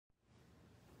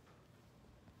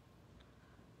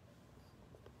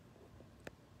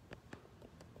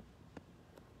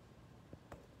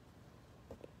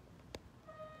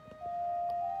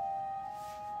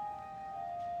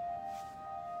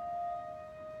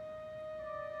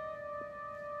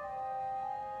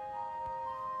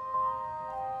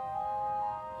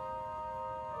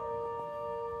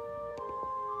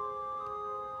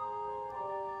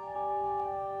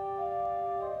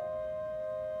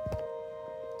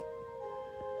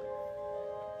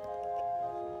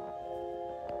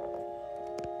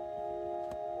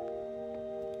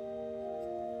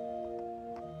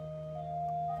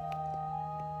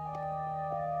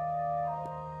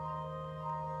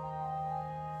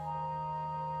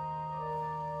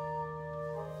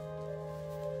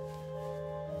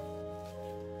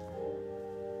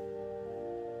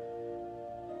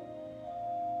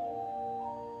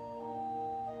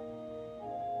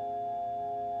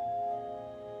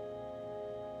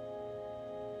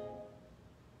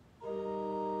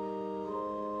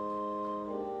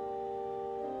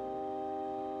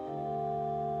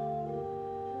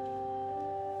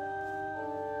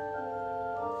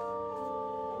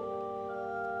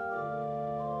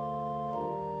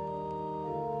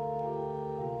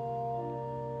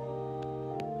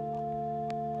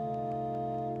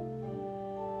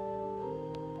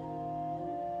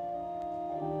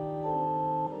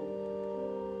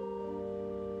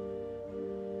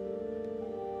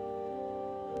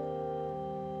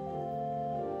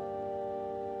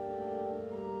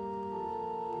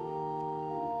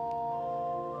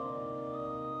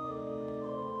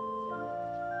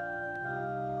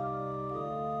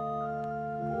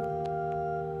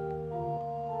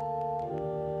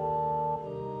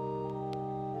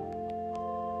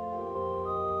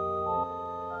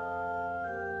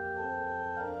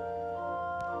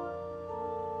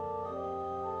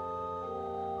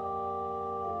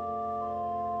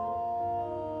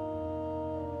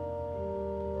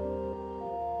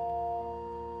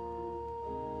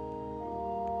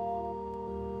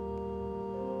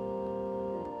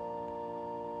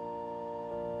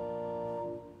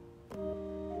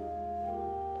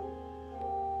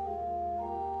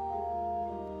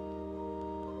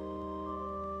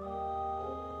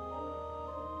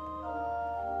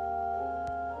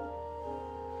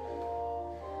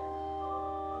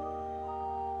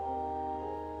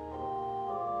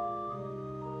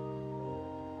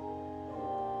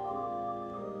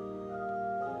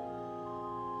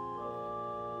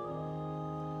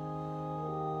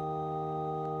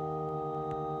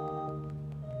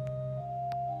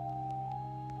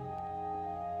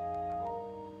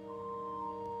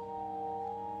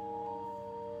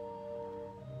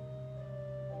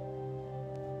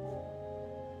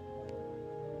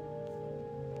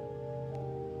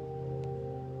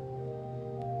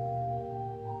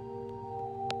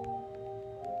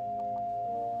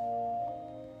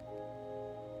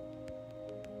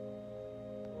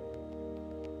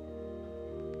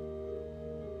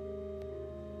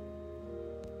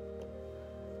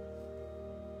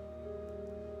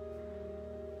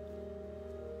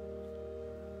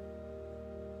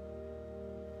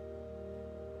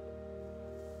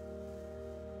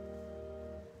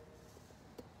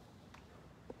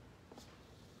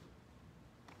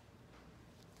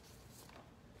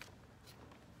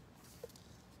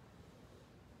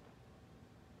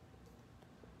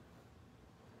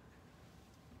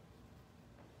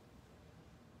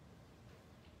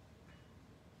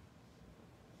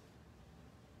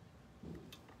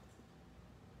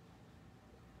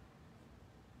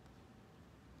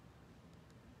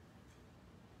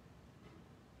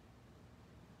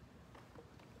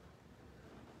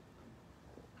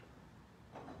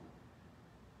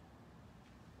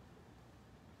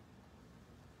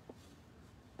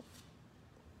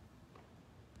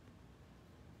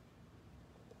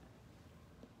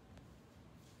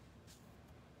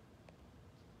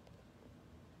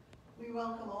We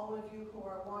welcome all of you who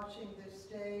are watching this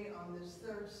day on this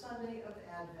third Sunday of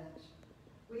Advent.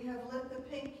 We have lit the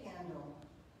pink candle.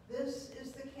 This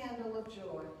is the candle of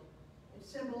joy. It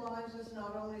symbolizes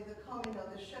not only the coming of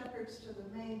the shepherds to the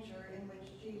manger in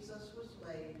which Jesus was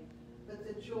laid, but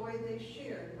the joy they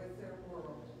shared with their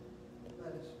world.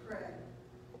 Let us pray.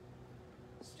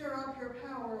 Stir up your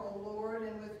power, O Lord,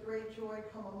 and with great joy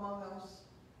come among us.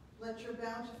 Let your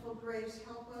bountiful grace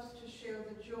help us to share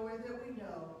the joy that we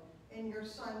know in your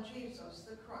Son, Jesus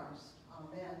the Christ.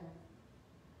 Amen.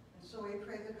 And so we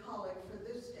pray the collect for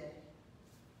this day.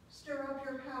 Stir up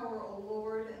your power, O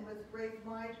Lord, and with great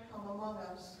might come among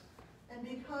us. And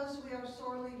because we are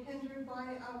sorely hindered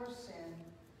by our sin,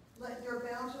 let your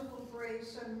bountiful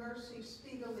grace and mercy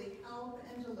speedily help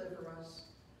and deliver us.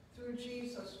 Through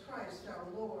Jesus Christ our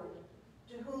Lord,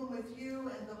 to whom with you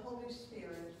and the Holy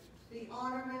Spirit be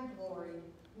honor and glory,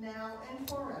 now and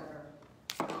forever.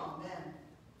 Amen.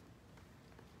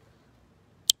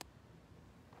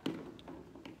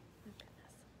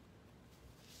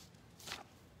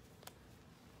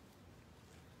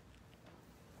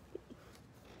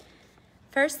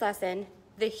 First lesson,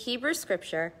 the Hebrew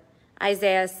scripture,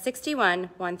 Isaiah 61,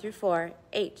 1-4,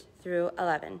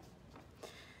 8-11.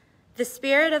 The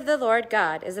Spirit of the Lord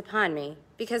God is upon me,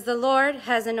 because the Lord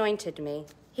has anointed me.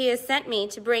 He has sent me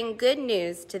to bring good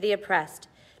news to the oppressed,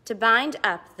 to bind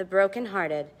up the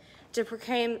brokenhearted, to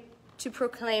proclaim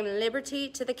liberty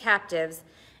to the captives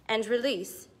and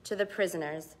release to the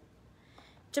prisoners,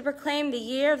 to proclaim the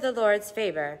year of the Lord's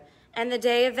favor and the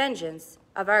day of vengeance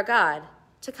of our God,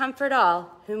 to comfort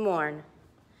all who mourn,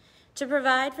 to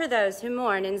provide for those who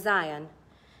mourn in Zion,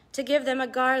 to give them a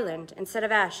garland instead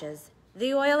of ashes,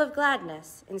 the oil of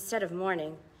gladness instead of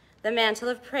mourning, the mantle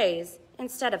of praise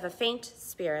instead of a faint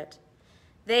spirit.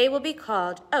 They will be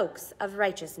called oaks of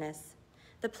righteousness,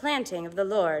 the planting of the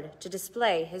Lord to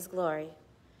display his glory.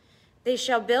 They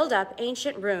shall build up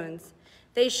ancient ruins.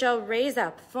 They shall raise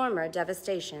up former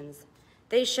devastations.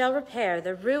 They shall repair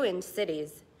the ruined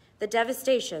cities, the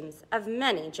devastations of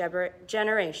many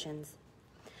generations.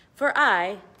 For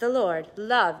I, the Lord,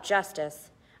 love justice.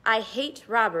 I hate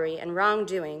robbery and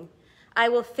wrongdoing. I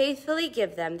will faithfully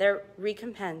give them their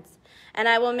recompense, and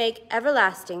I will make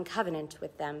everlasting covenant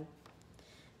with them.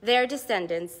 Their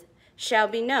descendants shall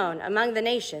be known among the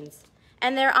nations,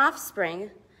 and their offspring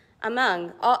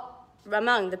among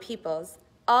the peoples.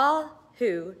 All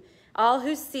who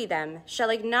see them shall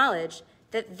acknowledge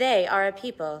that they are a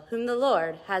people whom the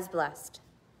Lord has blessed.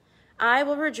 I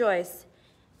will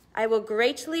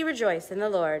greatly rejoice in the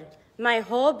Lord. My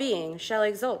whole being shall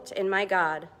exult in my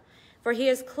God. For he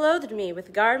has clothed me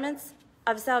with garments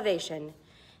of salvation.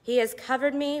 He has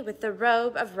covered me with the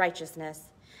robe of righteousness.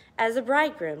 As a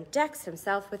bridegroom decks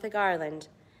himself with a garland,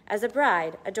 as a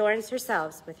bride adorns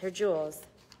herself with her jewels.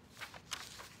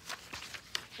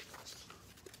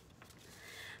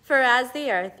 For as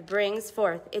the earth brings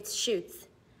forth its shoots,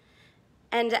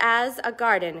 and as a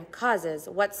garden causes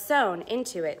what's sown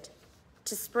into it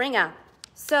to spring up,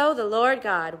 so the Lord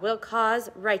God will cause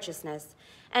righteousness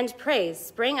and praise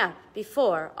spring up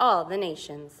before all the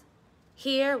nations.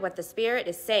 Hear what the Spirit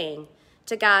is saying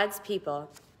to God's people.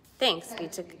 Thanks be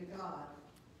to God.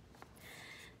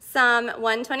 Psalm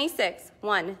 126,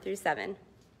 1-7.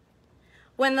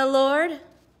 When the Lord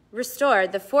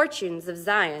restored the fortunes of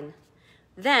Zion,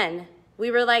 then we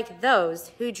were like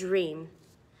those who dream.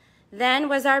 Then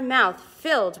was our mouth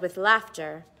filled with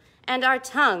laughter, and our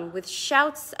tongue with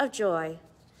shouts of joy.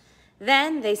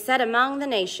 Then they said among the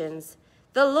nations,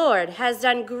 the Lord has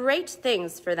done great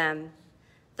things for them.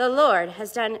 The Lord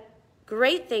has done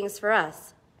great things for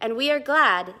us, and we are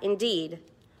glad indeed.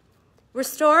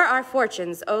 Restore our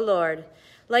fortunes, O Lord,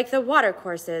 like the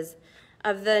watercourses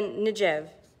of the Negev.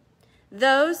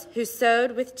 Those who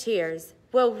sowed with tears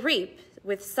will reap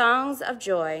with songs of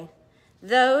joy.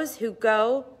 Those who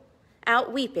go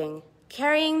out weeping,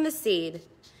 carrying the seed,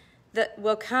 that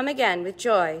will come again with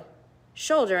joy,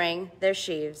 shouldering their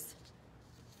sheaves.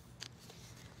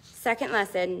 Second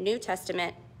lesson, New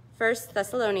Testament, 1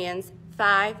 Thessalonians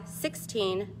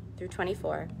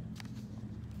 5:16-24.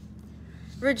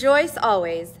 Rejoice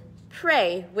always,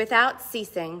 pray without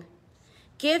ceasing.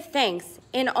 Give thanks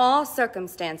in all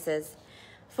circumstances,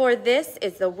 for this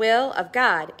is the will of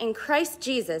God in Christ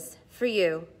Jesus for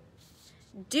you.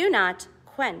 Do not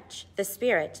quench the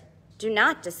Spirit. Do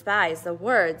not despise the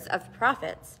words of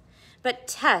prophets, but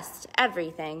test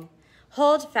everything.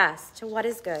 Hold fast to what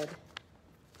is good.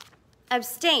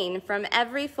 Abstain from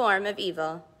every form of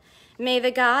evil. May the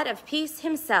God of peace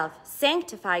himself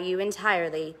sanctify you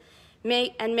entirely,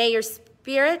 may your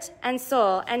spirit and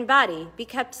soul and body be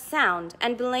kept sound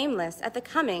and blameless at the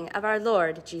coming of our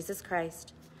Lord Jesus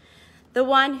Christ. The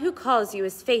one who calls you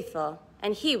is faithful,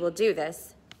 and he will do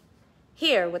this.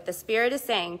 Hear what the Spirit is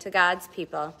saying to God's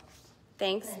people.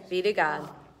 Thanks be to God.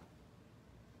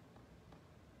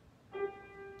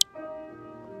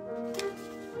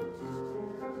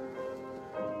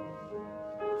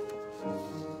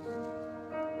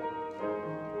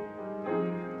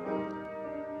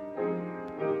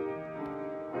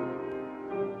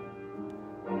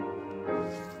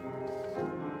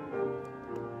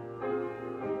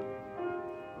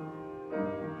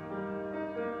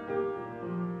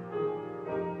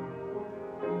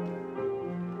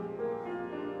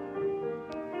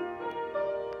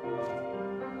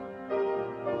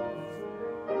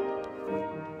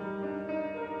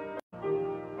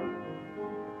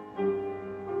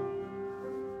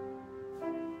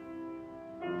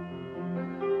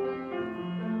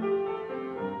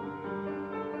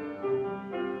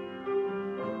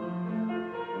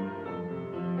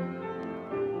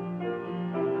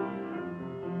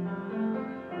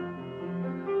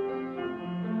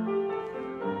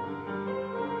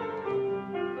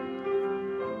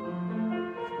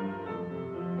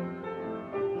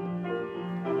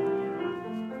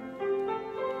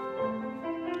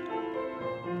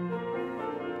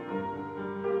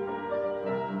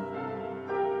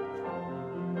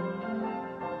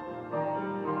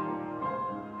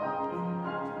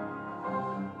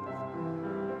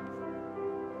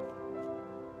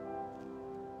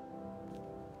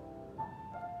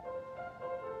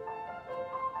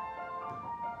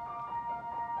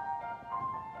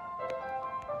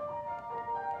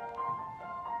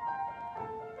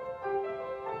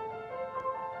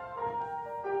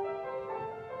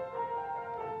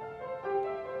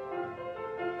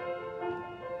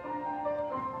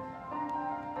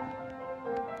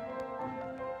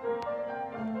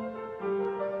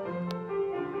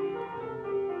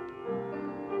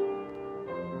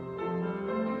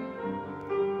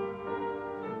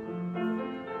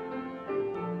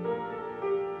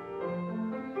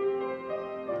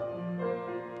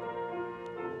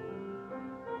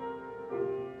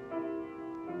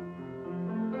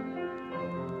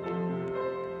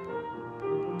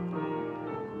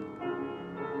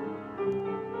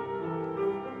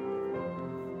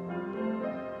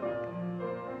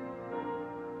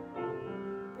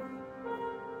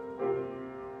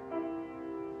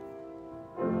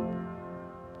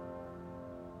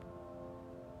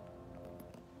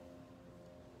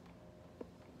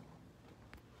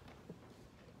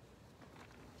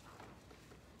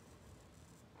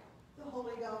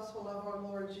 Holy Gospel of our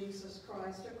Lord Jesus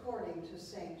Christ according to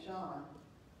St. John.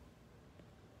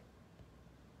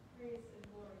 Praise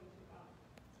and glory to God.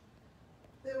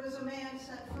 There was a man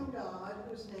sent from God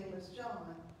whose name was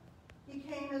John. He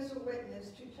came as a witness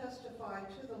to testify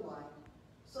to the light,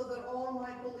 so that all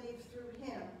might believe through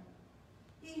him.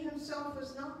 He himself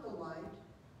was not the light,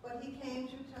 but he came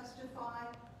to testify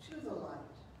to the light.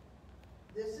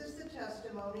 This is the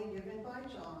testimony given by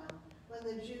John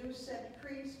when the Jews sent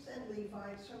priests and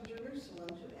Levites from Jerusalem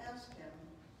to ask him,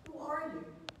 "Who are you?"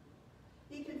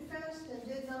 He confessed and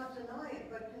did not deny it,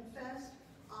 but confessed,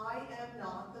 "I am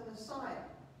not the Messiah."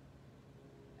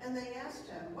 And they asked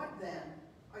him, "What then?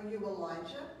 Are you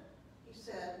Elijah?" He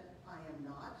said, "I am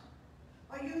not."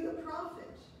 "Are you the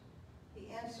prophet?" He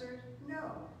answered,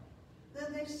 "No."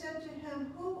 Then they said to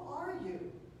him, "Who are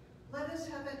you? Let us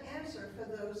have an answer for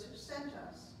those who sent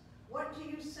us. What do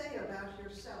you say about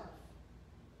yourself?"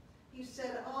 He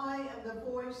said, "I am the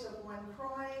voice of one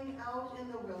crying out in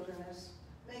the wilderness,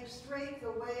 'Make straight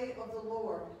the way of the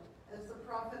Lord,' as the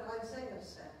prophet Isaiah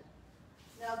said."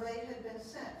 Now they had been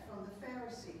sent from the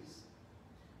Pharisees.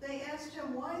 They asked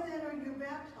him, "Why then are you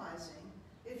baptizing,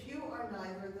 if you are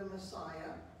neither the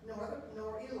Messiah,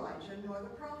 nor Elijah, nor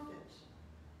the prophet?"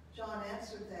 John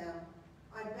answered them,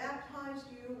 "I baptized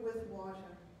you with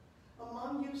water.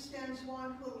 Among you stands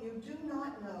one whom you do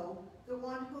not know, the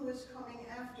one who is coming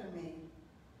after me.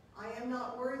 I am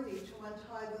not worthy to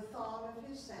untie the thong of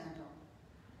his sandal."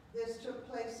 This took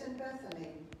place in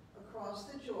Bethany, across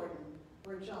the Jordan,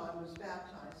 where John was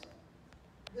baptizing.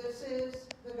 This is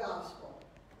the gospel.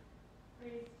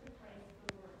 Praise to Christ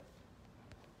the Lord.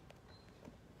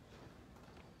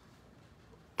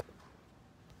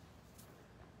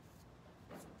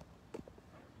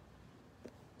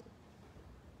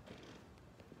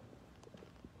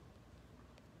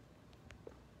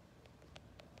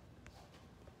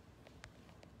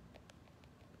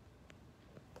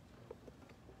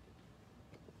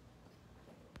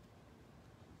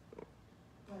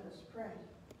 Let us pray.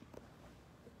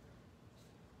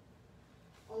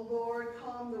 O Lord,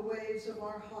 calm the waves of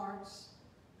our hearts,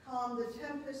 calm the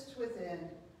tempests within,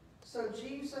 so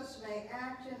Jesus may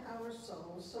act in our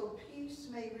souls, so peace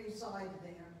may reside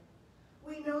there.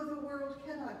 We know the world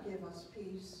cannot give us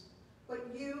peace, but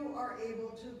you are able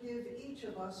to give each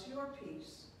of us your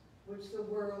peace, which the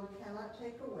world cannot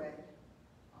take away.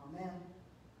 Amen.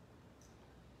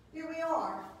 Here we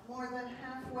are, more than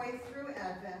halfway through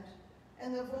Advent,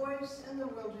 and the voice in the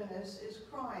wilderness is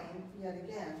crying yet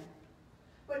again.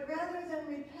 But rather than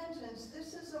repentance,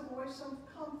 this is a voice of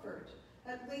comfort,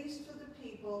 at least for the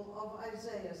people of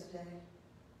Isaiah's day.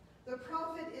 The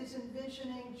prophet is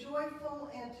envisioning joyful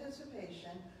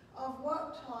anticipation of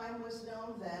what time was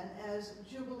known then as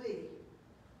Jubilee.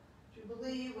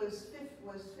 Jubilee was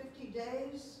 50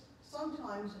 days,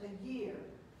 sometimes a year,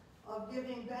 of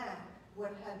giving back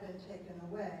what had been taken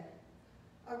away.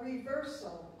 A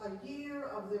reversal, a year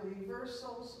of the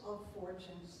reversals of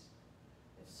fortunes.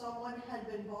 If someone had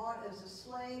been bought as a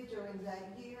slave during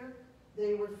that year,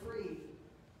 they were freed.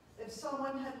 If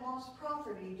someone had lost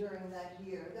property during that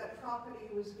year, that property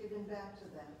was given back to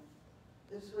them.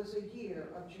 This was a year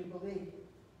of Jubilee.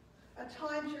 A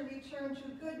time to return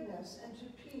to goodness and to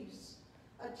peace.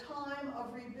 A time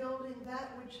of rebuilding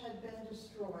that which had been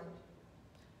destroyed.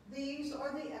 These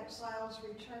are the exiles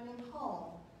returning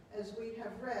home, as we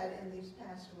have read in these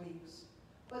past weeks.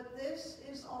 But this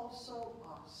is also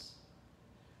us.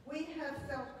 We have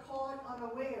felt caught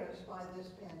unawares by this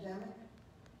pandemic,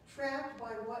 trapped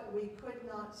by what we could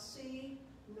not see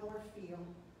nor feel,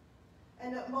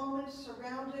 and at moments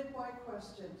surrounded by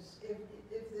questions if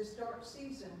this dark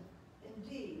season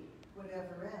indeed would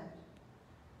ever end.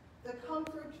 The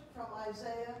comfort from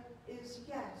Isaiah is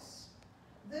yes,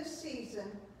 this season,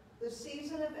 the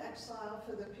season of exile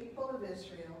for the people of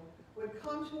Israel, would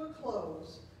come to a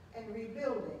close and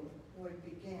rebuilding would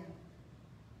begin.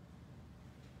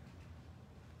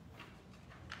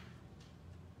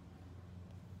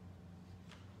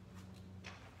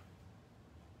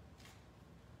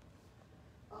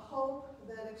 A hope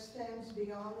that extends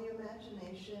beyond the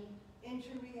imagination into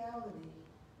reality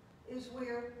is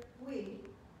where we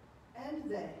and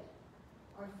they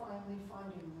are finally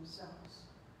finding themselves.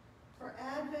 For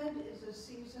Advent is a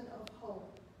season of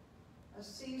hope, a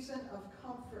season of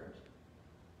comfort,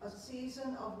 a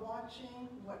season of watching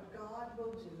what God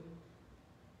will do.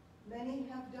 Many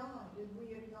have died, and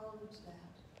we acknowledge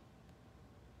that,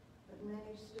 but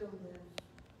many still live.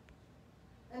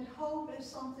 And hope is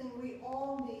something we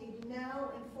all need now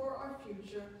and for our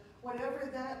future, whatever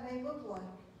that may look like.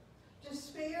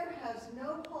 Despair has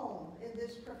no home in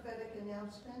this prophetic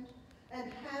announcement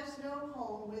and has no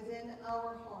home within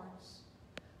our hearts.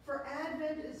 For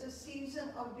Advent is a season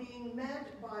of being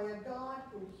met by a God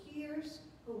who hears,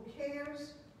 who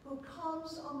cares, who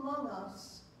comes among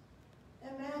us,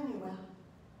 Emmanuel.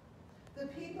 The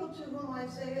people to whom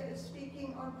Isaiah is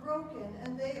speaking are broken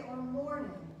and they are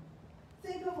mourning.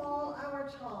 Think of all our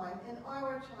time in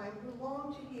our time who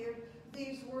long to hear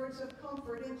these words of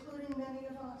comfort, including many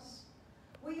of us.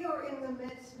 We are in the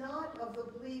midst not of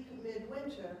the bleak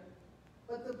midwinter,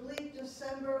 but the bleak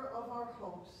December of our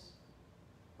hopes.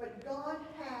 But God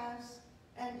has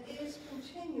and is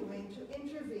continuing to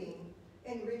intervene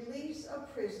in release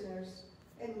of prisoners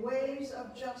in ways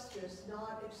of justice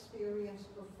not experienced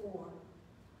before.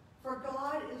 For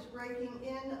God is breaking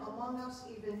in among us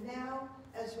even now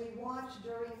as we watch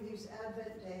during these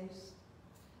Advent days,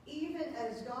 even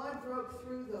as God broke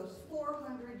through those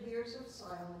 400 years of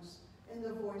silence in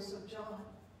the voice of John.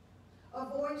 A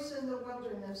voice in the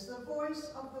wilderness, the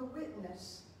voice of the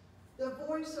witness, the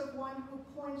voice of one who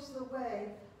points the way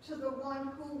to the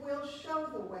one who will show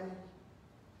the way.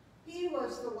 He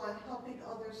was the one helping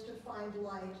others to find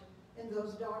light in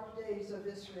those dark days of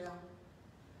Israel.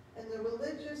 And the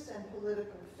religious and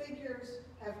political figures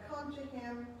have come to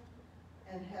him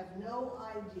and have no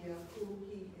idea who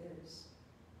he is.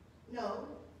 No,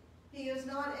 he is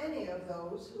not any of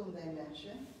those whom they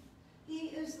mention. He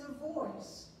is the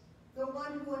voice, the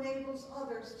one who enables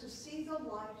others to see the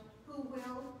light, who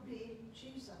will be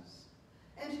Jesus.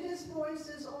 And his voice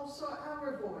is also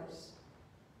our voice.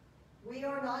 We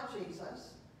are not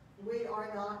Jesus. We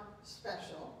are not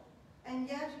special. And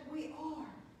yet we are.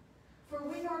 For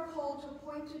we are called to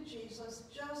point to Jesus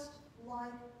just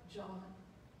like John.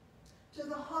 To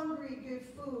the hungry give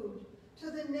food.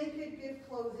 To the naked give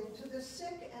clothing. To the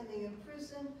sick and the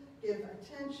imprisoned give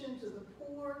attention. To the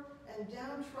poor and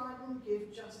downtrodden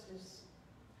give justice.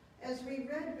 As we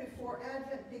read before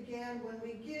Advent began, when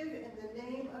we give in the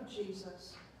name of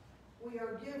Jesus, we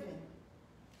are giving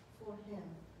for him.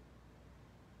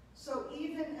 So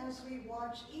even as we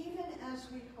watch, even as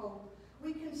we hope,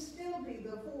 we can still be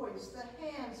the voice, the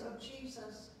hands of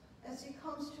Jesus as he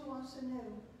comes to us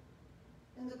anew.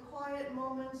 In the quiet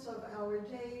moments of our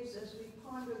days as we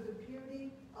ponder the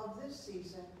beauty of this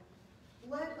season,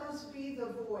 let us be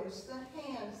the voice, the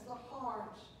hands, the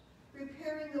heart,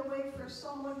 preparing the way for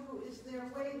someone who is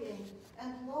there waiting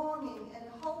and longing and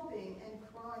hoping and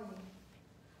crying.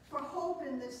 For hope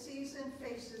in this season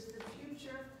faces the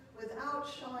future without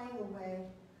shying away,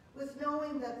 with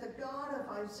knowing that the God of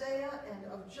Isaiah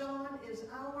and of John is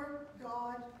our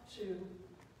God too.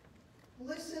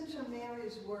 Listen to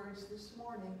Mary's words this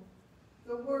morning,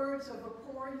 the words of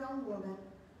a poor young woman,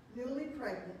 newly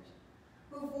pregnant,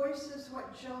 who voices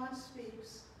what John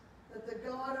speaks, that the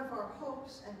God of our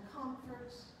hopes and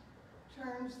comforts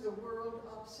turns the world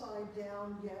upside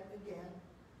down yet again.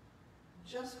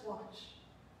 Just watch.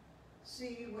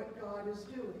 See what God is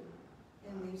doing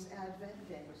in these Advent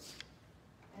days.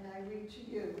 And I read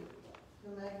to you the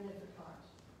Magnificat.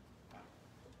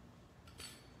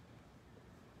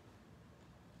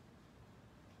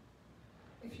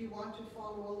 If you want to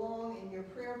follow along in your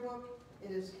prayer book,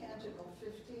 it is Canticle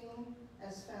 15,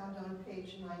 as found on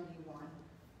page 91.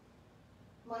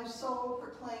 My soul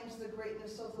proclaims the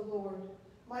greatness of the Lord.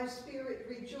 My spirit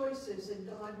rejoices in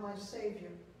God my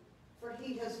Savior, for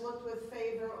he has looked with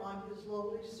favor on his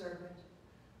lowly servant.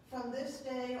 From this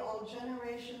day all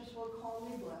generations will call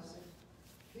me blessed.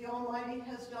 The Almighty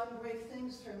has done great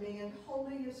things for me, and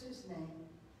holy is his name.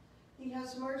 He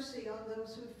has mercy on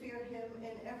those who fear him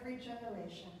in every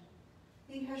generation.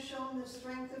 He has shown the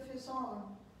strength of his arm.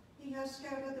 He has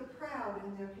scattered the proud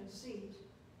in their conceit.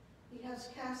 He has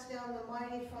cast down the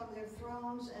mighty from their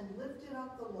thrones and lifted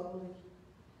up the lowly.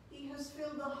 He has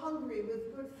filled the hungry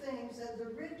with good things, and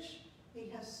the rich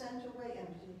he has sent away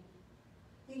empty.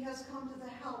 He has come to the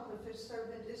help of his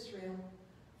servant Israel,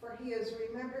 for he has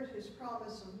remembered his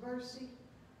promise of mercy,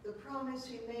 the promise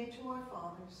he made to our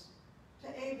fathers, to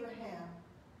Abraham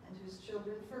and his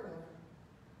children forever.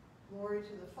 Glory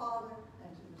to the Father,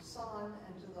 and to the Son,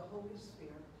 and to the Holy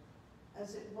Spirit,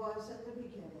 as it was in the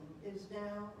beginning, is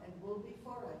now, and will be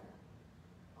forever.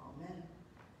 Amen.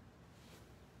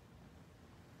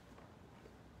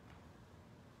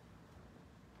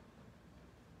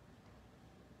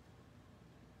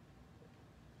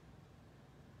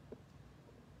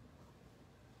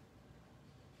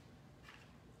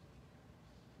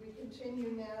 We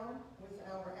continue now with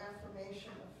our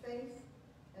affirmation of faith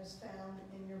as found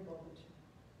in your bulletin.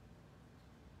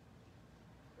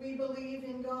 We believe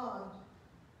in God,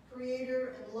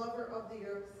 creator and lover of the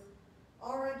earth,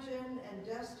 origin and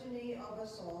destiny of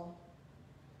us all.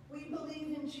 We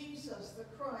believe in Jesus, the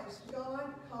Christ,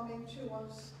 God coming to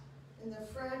us in the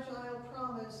fragile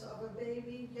promise of a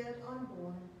baby yet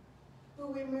unborn,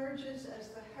 who emerges as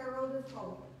the herald of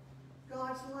hope,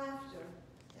 God's laughter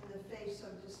in the face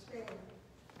of despair.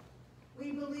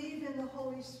 We believe in the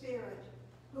Holy Spirit,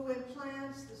 who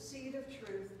implants the seed of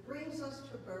truth, brings us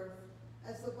to birth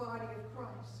as the body of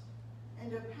Christ,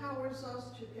 and empowers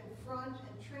us to confront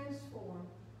and transform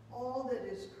all that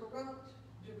is corrupt,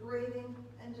 degrading,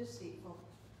 and deceitful.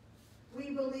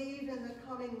 We believe in the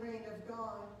coming reign of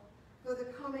God. For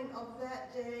the coming of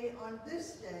that day, on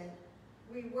this day,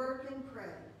 we work and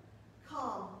pray.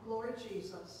 Come, Lord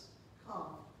Jesus,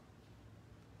 come.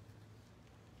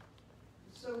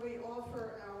 So we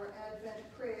offer our Advent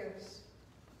prayers.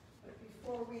 But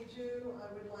before we do,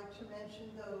 I would like to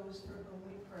mention those for whom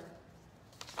we pray.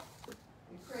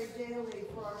 We pray daily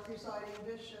for our presiding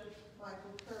bishop,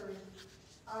 Michael Curry,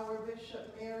 our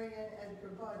Bishop Marion Edgar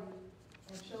Buddy,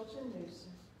 and Chilton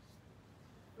Newsom.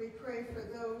 We pray for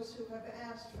those who have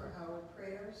asked for our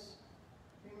prayers,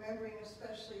 remembering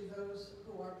especially those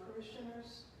who are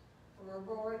parishioners, for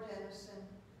Aurora Dennison,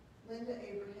 Linda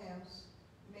Abrahams,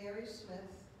 Mary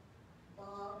Smith,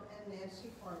 Bob and Nancy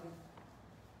Harding.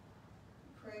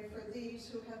 Pray for these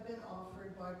who have been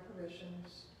offered by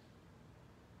parishioners.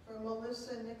 For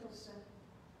Melissa Nicholson,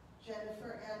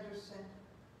 Jennifer Anderson,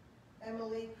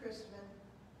 Emily Christman,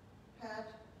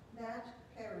 Matt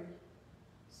Perry,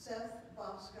 Seth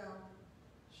Bosco,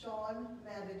 Sean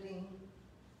Madadine,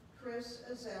 Chris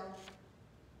Azell,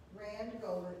 Rand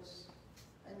Golitz,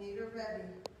 Anita Reddy,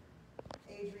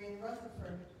 Adrian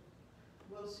Rutherford,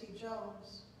 Wilcie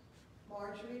Jones,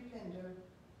 Marjorie Pinder,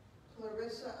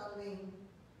 Clarissa Aline,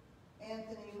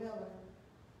 Anthony Miller,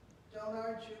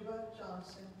 Donar Juba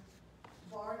Johnson,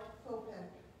 Bart Popek,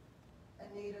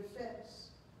 Anita Fitz,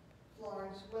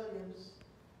 Florence Williams,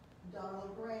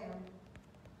 Donald Graham,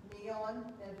 Neon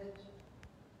Nibbett,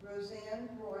 Roseanne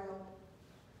Royal,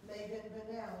 Megan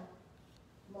Bennell,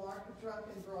 Mark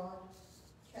Drunkenbroad,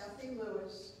 Kathy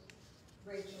Lewis,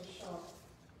 Rachel Shaw.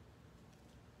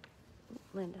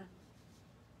 Linda,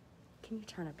 can you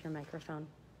turn up your microphone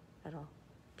at all?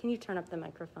 Can you turn up the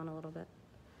microphone a little bit?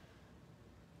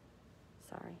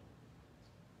 Sorry.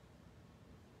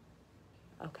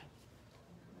 Okay.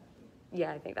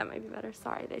 Yeah, I think that might be better.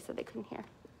 Sorry, they said they couldn't hear.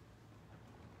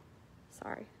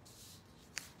 Sorry.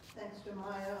 Thanks to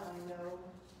Maya, I know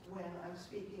when I'm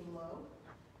speaking low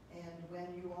and when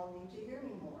you all need to hear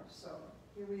me more. So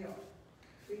here we are.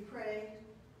 We pray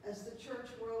as the church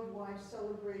worldwide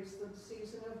celebrates the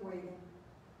season of waiting.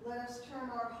 Let us turn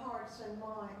our hearts and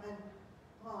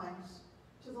minds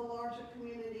to the larger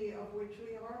community of which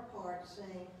we are a part,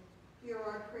 saying, hear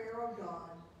our prayer, O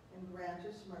God, and grant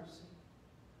us mercy.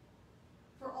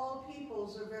 For all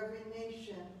peoples of every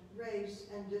nation, race,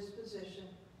 and disposition,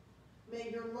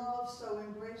 may your love so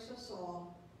embrace us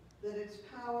all that its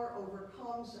power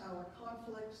overcomes our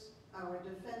conflicts, our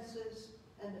defenses,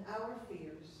 and our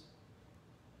fears.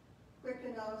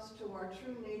 Quicken us to our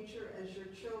true nature as your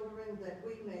children, that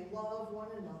we may love one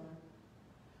another.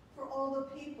 For all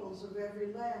the peoples of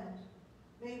every land,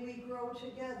 may we grow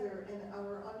together in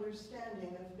our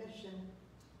understanding of mission.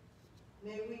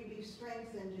 May we be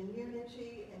strengthened in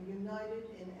unity and united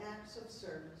in acts of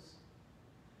service.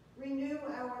 Renew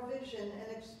our vision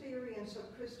and experience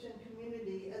of Christian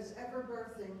community as ever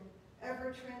birthing,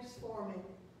 ever transforming,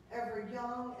 ever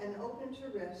young and open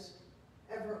to risk,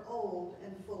 ever old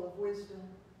and full of wisdom.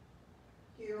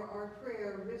 Hear our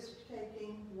prayer,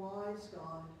 risk-taking, wise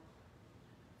God.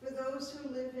 For those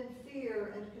who live in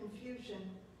fear and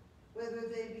confusion, whether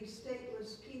they be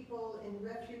stateless people in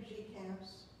refugee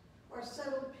camps or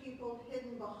settled people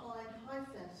hidden behind high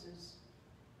fences,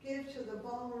 give to the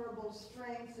vulnerable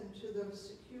strength and to the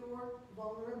secure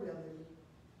vulnerability.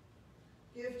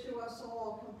 Give to us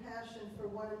all compassion for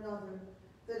one another,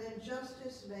 that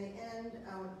injustice may end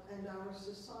and our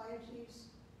societies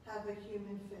have a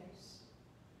human face.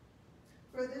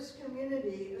 For this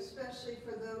community, especially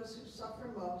for those who suffer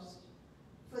most,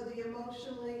 for the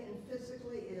emotionally and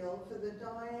physically ill, for the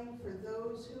dying, for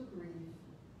those who grieve,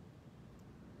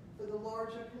 for the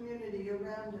larger community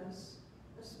around us,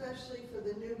 especially for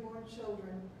the newborn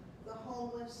children, the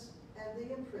homeless, and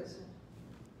the imprisoned.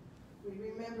 We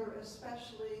remember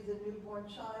especially the newborn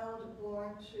child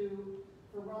born to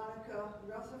Veronica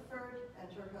Rutherford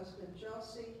and her husband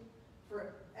Josie,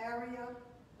 for Aria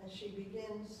as she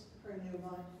begins her new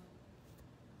life.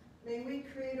 May we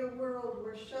create a world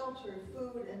where shelter,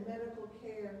 food, and medical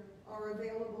care are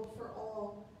available for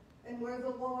all, and where the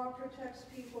law protects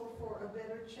people for a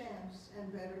better chance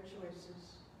and better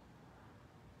choices.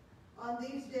 On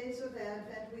these days of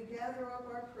Advent, we gather up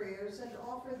our prayers and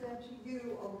offer them to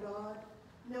you, O God,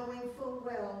 knowing full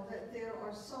well that there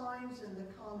are signs in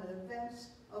the common events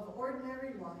of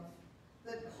ordinary life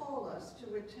that call us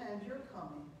to attend your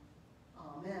coming.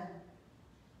 Amen.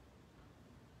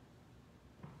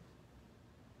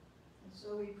 And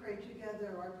so we pray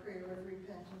together our prayer of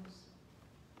repentance.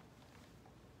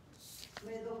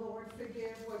 May the Lord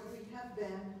forgive what we have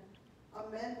been,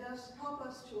 amend us, help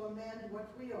us to amend what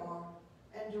we are,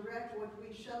 and direct what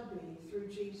we shall be through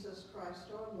Jesus Christ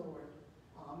our Lord.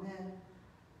 Amen.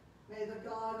 May the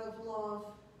God of love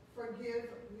forgive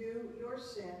you your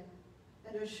sin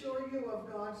and assure you of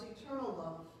God's eternal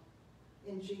love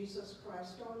in Jesus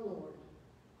Christ our Lord.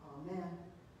 Amen.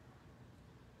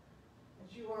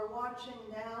 As you are watching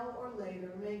now or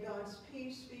later, may God's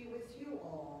peace be with you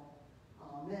all.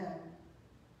 Amen.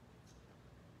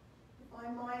 If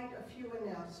I might, a few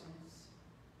announcements.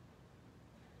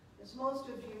 As most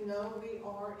of you know, we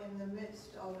are in the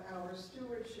midst of our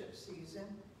stewardship season,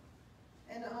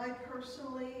 and I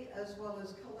personally, as well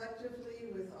as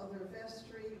collectively with other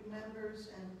vestry members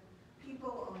and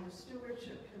people on the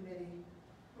stewardship committee,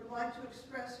 would like to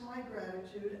express my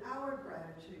gratitude, our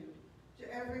gratitude,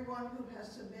 to everyone who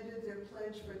has submitted their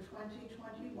pledge for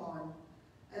 2021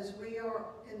 as we are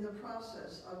in the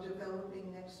process of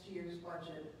developing next year's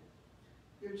budget.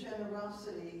 Your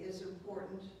generosity is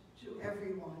important to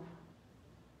everyone.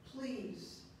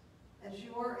 Please, as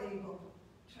you are able,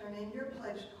 turn in your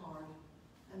pledge card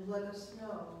and let us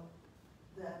know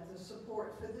that the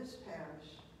support for this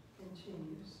parish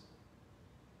continues.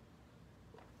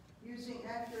 Using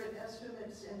accurate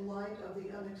estimates in light of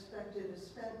the unexpected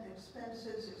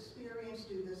expenses experienced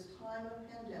due this time of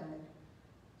pandemic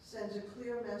sends a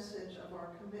clear message of our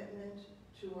commitment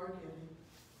to our giving.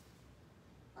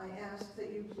 I ask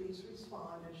that you please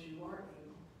respond as you are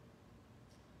able.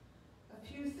 A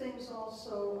few things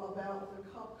also about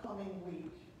the upcoming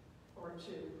week or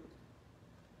two.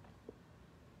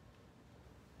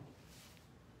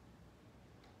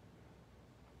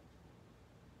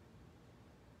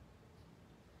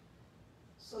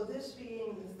 So this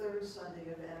being the third Sunday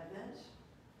of Advent,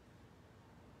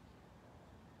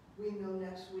 we know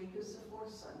next week is the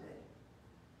fourth Sunday.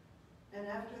 And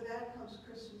after that comes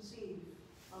Christmas Eve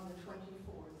on the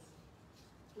 24th.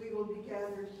 We will be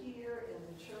gathered here in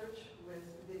the church with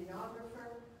the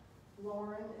videographer,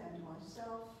 Lauren, and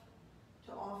myself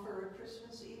to offer a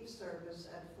Christmas Eve service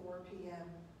at 4 p.m.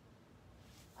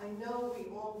 I know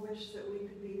we all wish that we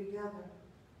could be together,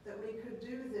 that we could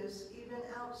do this even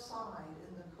outside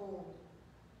in the cold.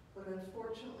 But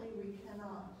unfortunately, we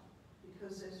cannot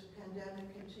because this pandemic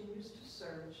continues to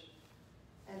surge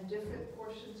and different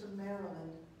portions of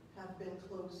Maryland have been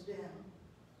closed down,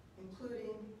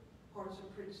 including parts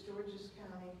of Prince George's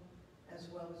County as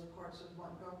well as parts of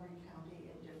Montgomery County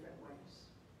in different ways.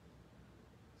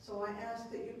 So I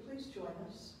ask that you please join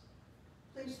us.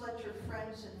 Please let your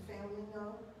friends and family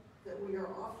know that we are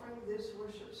offering this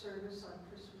worship service on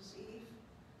Christmas Eve,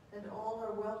 and all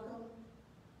are welcome.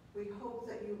 We hope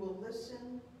that you will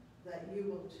listen, that you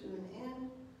will tune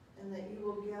in, and that you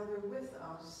will gather with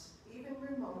us, even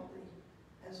remotely,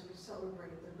 as we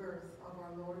celebrate the birth of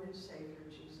our Lord and Savior,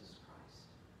 Jesus Christ.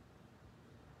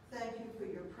 Thank you for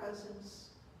your presence.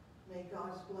 May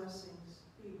God's blessings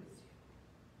be with you.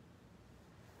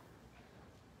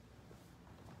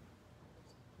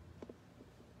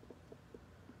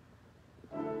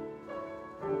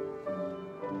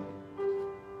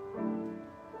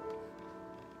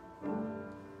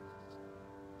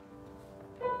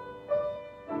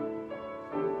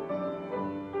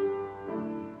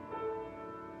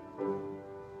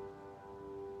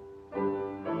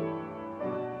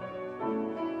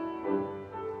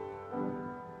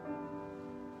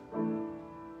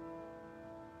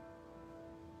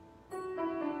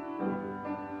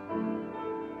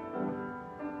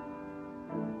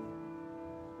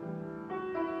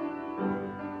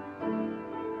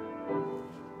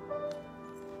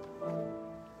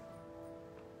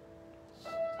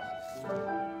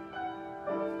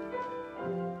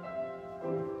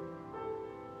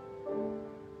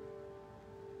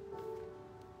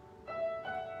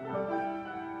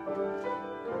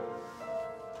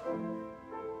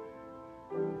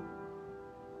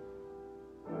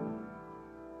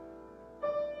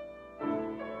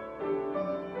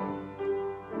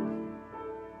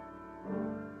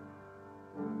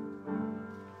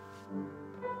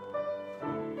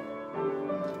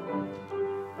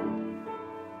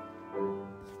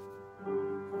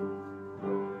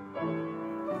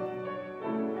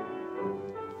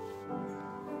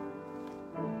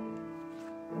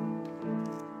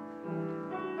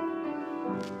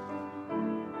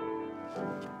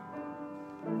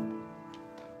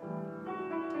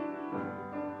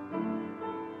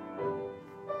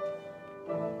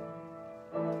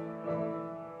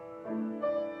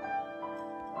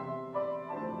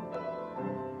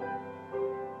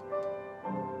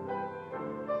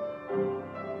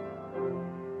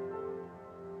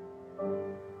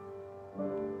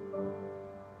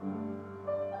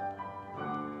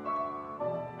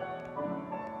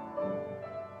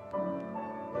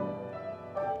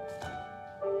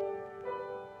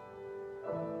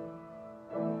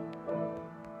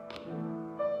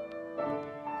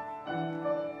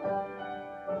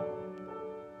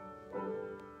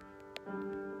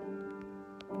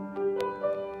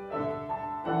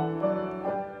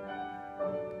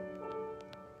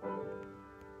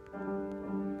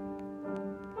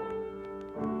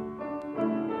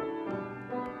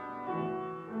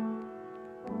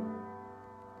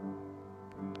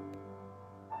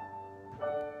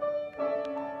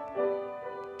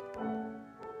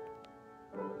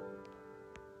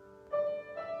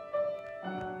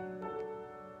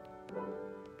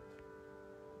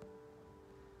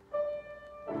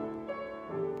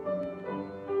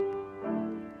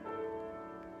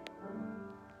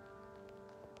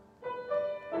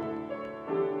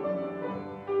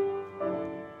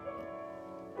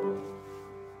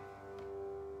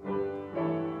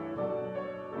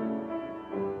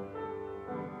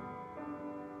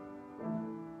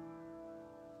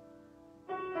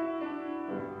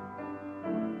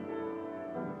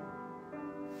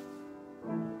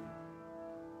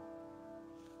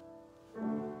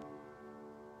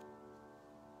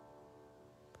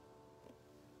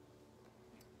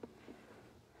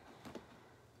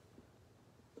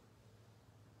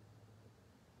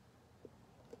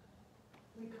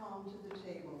 We come to the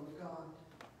table of God.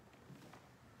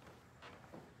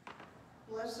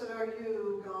 Blessed are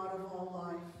you, God of all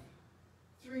life.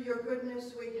 Through your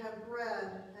goodness we have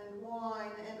bread and wine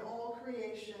and all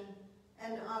creation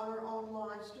and our own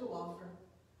lives to offer.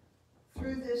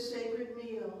 Through this sacred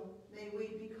meal, may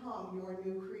we become your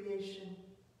new creation.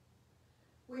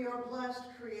 blessed,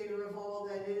 creator of all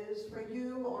that is, for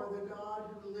you are the God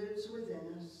who lives within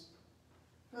us.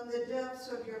 From the depths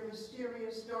of your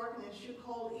mysterious darkness, you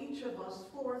call each of us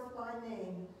forth by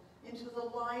name into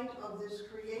the light of this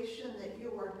creation that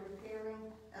you are preparing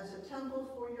as a temple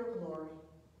for your glory.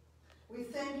 We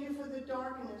thank you for the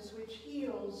darkness which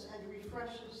heals and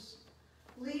refreshes.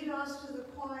 Lead us to the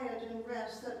quiet and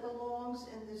rest that belongs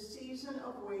in this season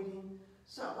of waiting,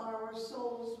 so our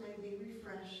souls may be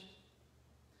refreshed.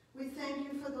 We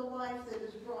thank you for the life that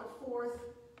is brought forth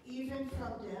even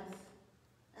from death,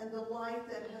 and the light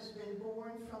that has been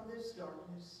born from this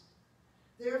darkness.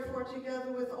 Therefore,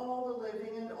 together with all the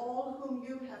living and all whom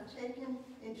you have taken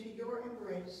into your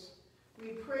embrace,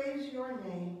 we praise your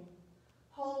name.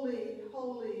 Holy,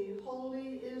 holy,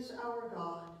 holy is our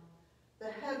God.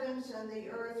 The heavens and the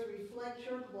earth reflect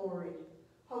your glory.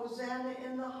 Hosanna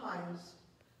in the highest.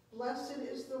 Blessed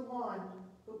is the one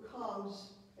who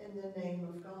comes in the name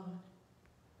of God.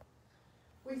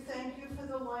 We thank you for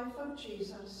the life of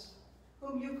Jesus,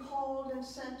 whom you called and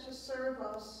sent to serve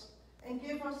us and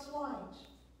give us light,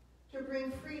 to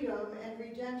bring freedom and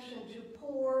redemption to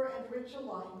poor and rich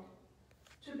alike,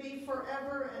 to be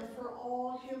forever and for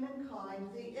all humankind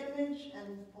the image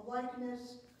and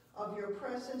likeness of your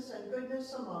presence and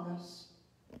goodness among us.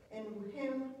 In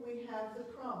him we have the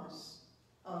promise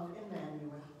of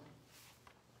Emmanuel.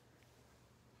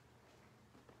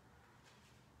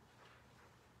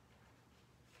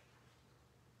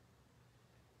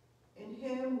 In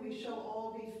him we shall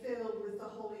all be filled with the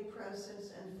holy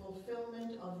presence and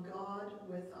fulfillment of God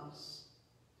with us.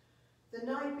 The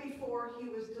night before he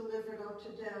was delivered up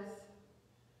to death,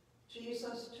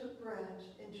 Jesus took bread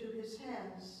into his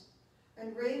hands,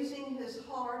 and raising his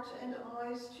heart and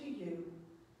eyes to you,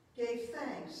 gave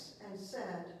thanks and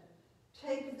said,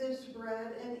 "Take this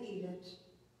bread and eat it.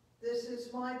 This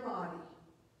is my body.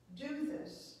 Do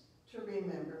this to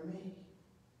remember me."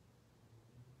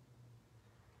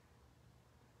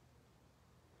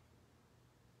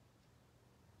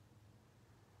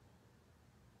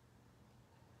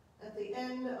 At the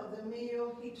end of the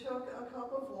meal, he took a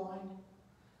cup of wine.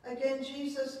 Again,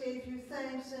 Jesus gave you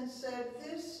thanks and said,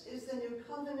 "This is the new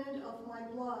covenant of my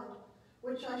blood,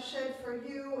 which I shed for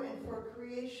you and for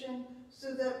creation,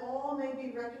 so that all may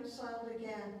be reconciled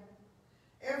again.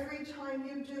 Every time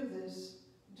you do this,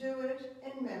 do it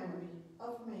in memory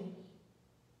of me."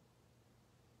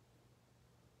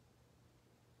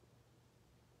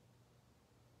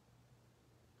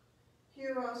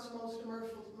 Hear us, most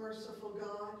merciful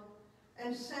God,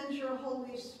 and send your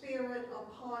Holy Spirit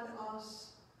upon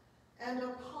us, and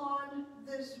upon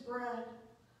this bread,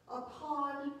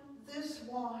 upon this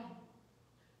wine,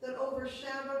 that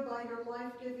overshadowed by your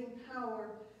life-giving power,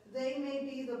 they may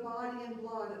be the body and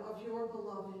blood of your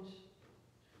beloved,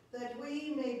 that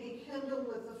we may be kindled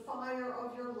with the fire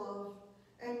of your love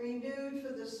and renewed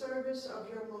for the service of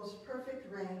your most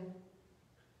perfect reign.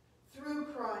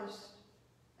 Through Christ,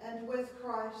 and with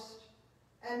Christ,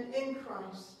 and in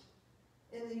Christ,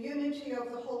 in the unity of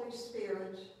the Holy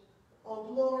Spirit,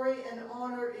 all glory and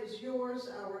honor is yours,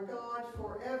 our God,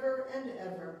 forever and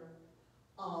ever.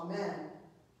 Amen.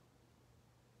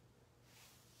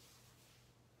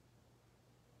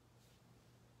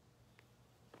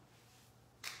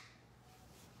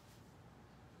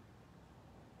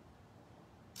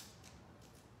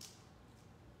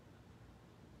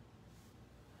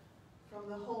 From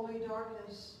the holy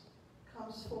darkness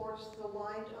comes forth the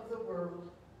light of the world.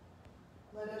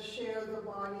 Let us share the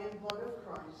body and blood of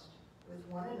Christ with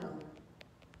one another.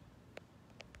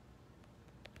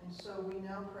 And so we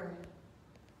now pray.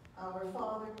 Our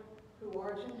Father, who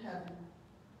art in heaven,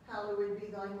 hallowed be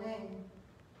thy name.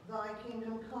 Thy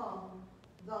kingdom come,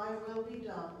 thy will be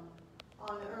done,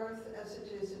 on earth as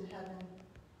it is in heaven.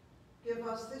 Give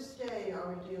us this day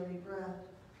our daily bread,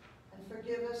 and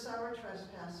forgive us our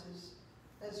trespasses,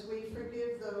 as we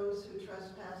forgive those who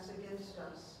trespass against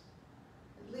us.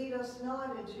 And lead us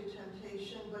not into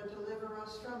temptation, but deliver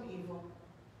us from evil.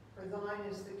 For thine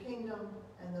is the kingdom,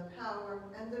 and the power,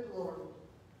 and the glory,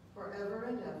 forever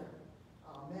and ever.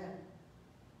 Amen.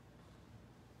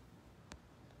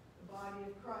 The body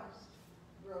of Christ,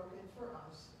 broken for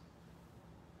us.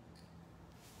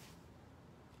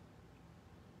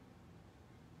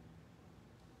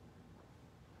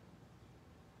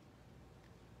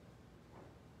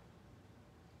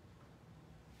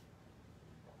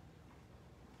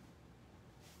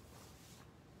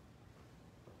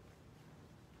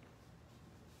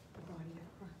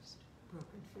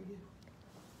 Broken for you.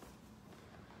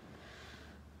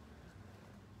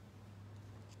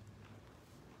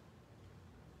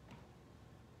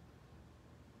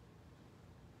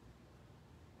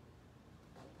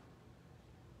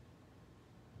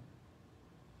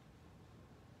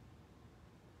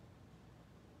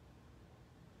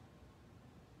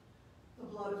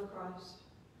 blood of Christ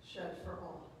shed for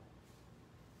all.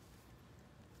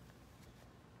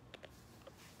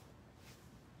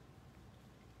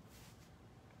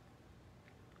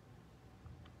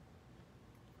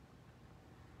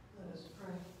 Let us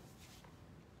pray.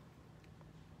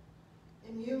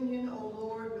 In union, O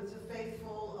Lord, with the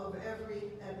faithful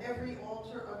at every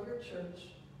altar of your church,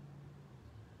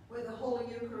 where the Holy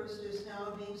Eucharist is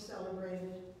now being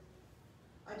celebrated,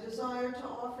 I desire to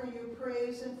offer you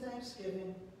praise and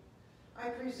thanksgiving. I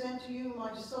present to you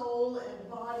my soul and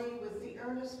body with the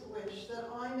earnest wish that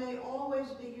I may always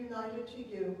be united to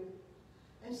you.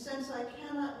 And since I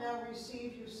cannot now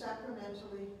receive you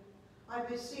sacramentally, I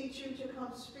beseech you to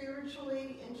come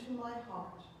spiritually into my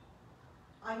heart.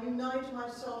 I unite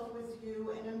myself with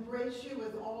you and embrace you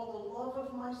with all the love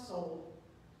of my soul.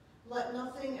 Let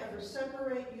nothing ever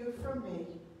separate you from me.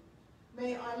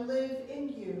 May I live in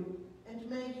you, and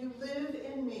may you live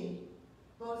in me,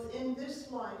 both in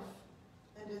this life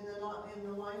and in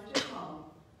the life to come.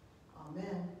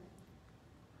 Amen.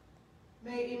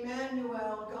 May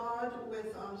Emmanuel, God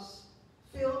with us,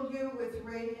 fill you with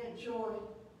radiant joy.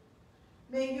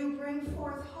 May you bring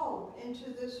forth hope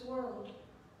into this world.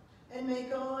 And may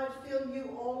God fill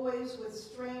you always with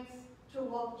strength to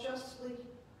walk justly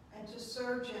and to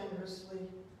serve generously.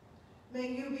 May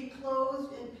you be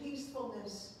clothed in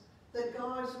peacefulness, that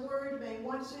God's word may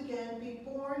once again be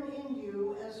born in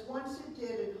you as once it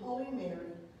did in Holy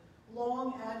Mary,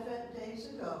 long Advent days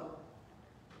ago.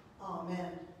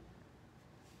 Amen.